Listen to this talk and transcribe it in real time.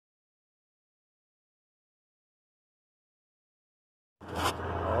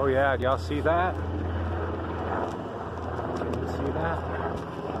yeah, y'all see that? Can you see that?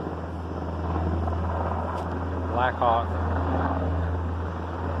 Blackhawk. I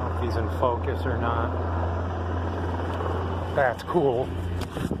don't know if he's in focus or not. That's cool.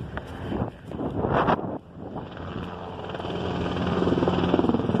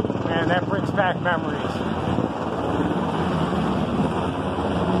 Man, that brings back memories.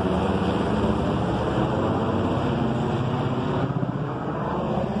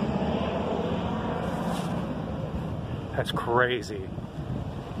 That's crazy.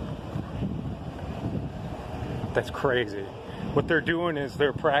 That's crazy. What they're doing is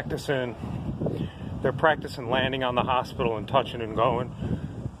they're practicing landing on the hospital and touching and going.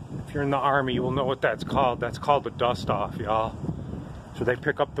 If you're in the Army, you will know what that's called. That's called the dust off, y'all. So they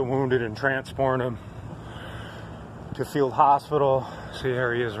pick up the wounded and transport them to field hospital. See,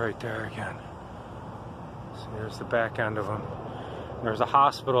 there he is right there again. See, there's the back end of him. There's a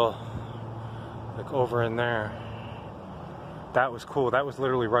hospital like over in there. That was cool. That was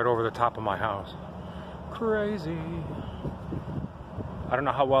literally right over the top of my house. Crazy. I don't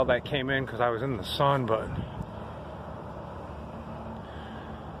know how well that came in because I was in the sun, but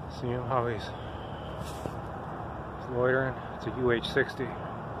see how he's loitering. It's a UH-60.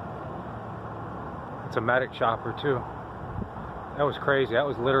 It's a medic chopper too. That was crazy. That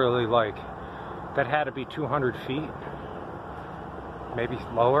was literally like, that had to be 200 feet, maybe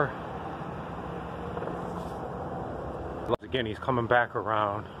lower. Again, he's coming back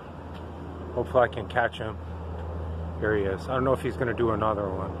around. Hopefully I can catch him. Here he is. I don't know if he's going to do another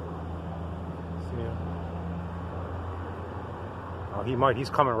one. See him? Oh, he might. He's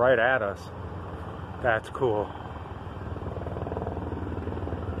coming right at us. That's cool.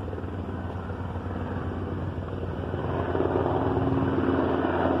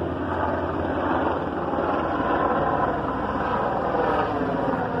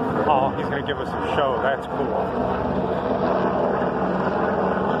 Oh, he's going to give us a show. That's cool.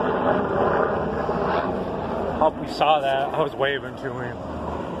 Oh, we saw that. I was waving to him.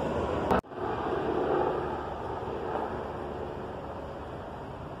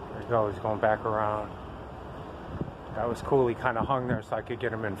 There you go. He's going back around. That was cool. He kind of hung there so I could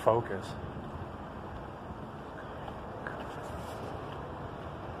get him in focus.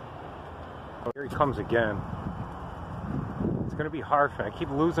 Oh, here he comes again. It's going to be hard for me. I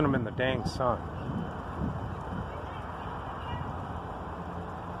keep losing him in the dang sun.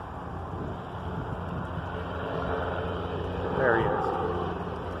 There he is.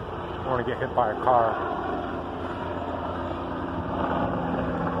 I don't want to get hit by a car.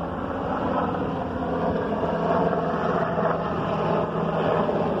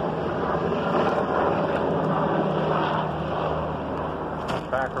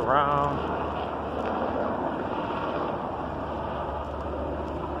 Back around.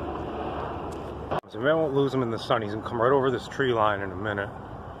 So maybe I won't lose him in the sun. He's going to come right over this tree line in a minute.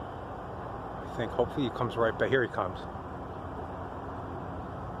 I think hopefully he comes right back. Here he comes.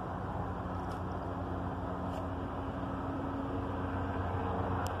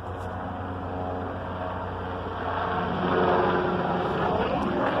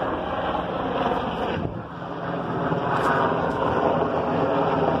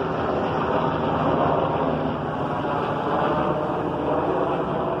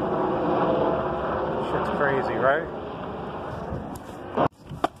 Crazy, right?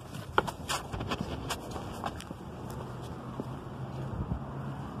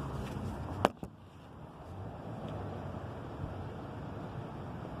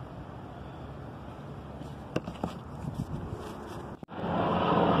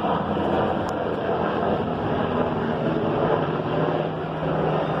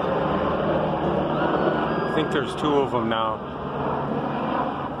 I think there's two of them now.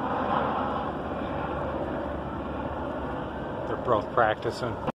 They're both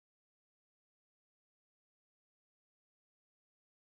practicing.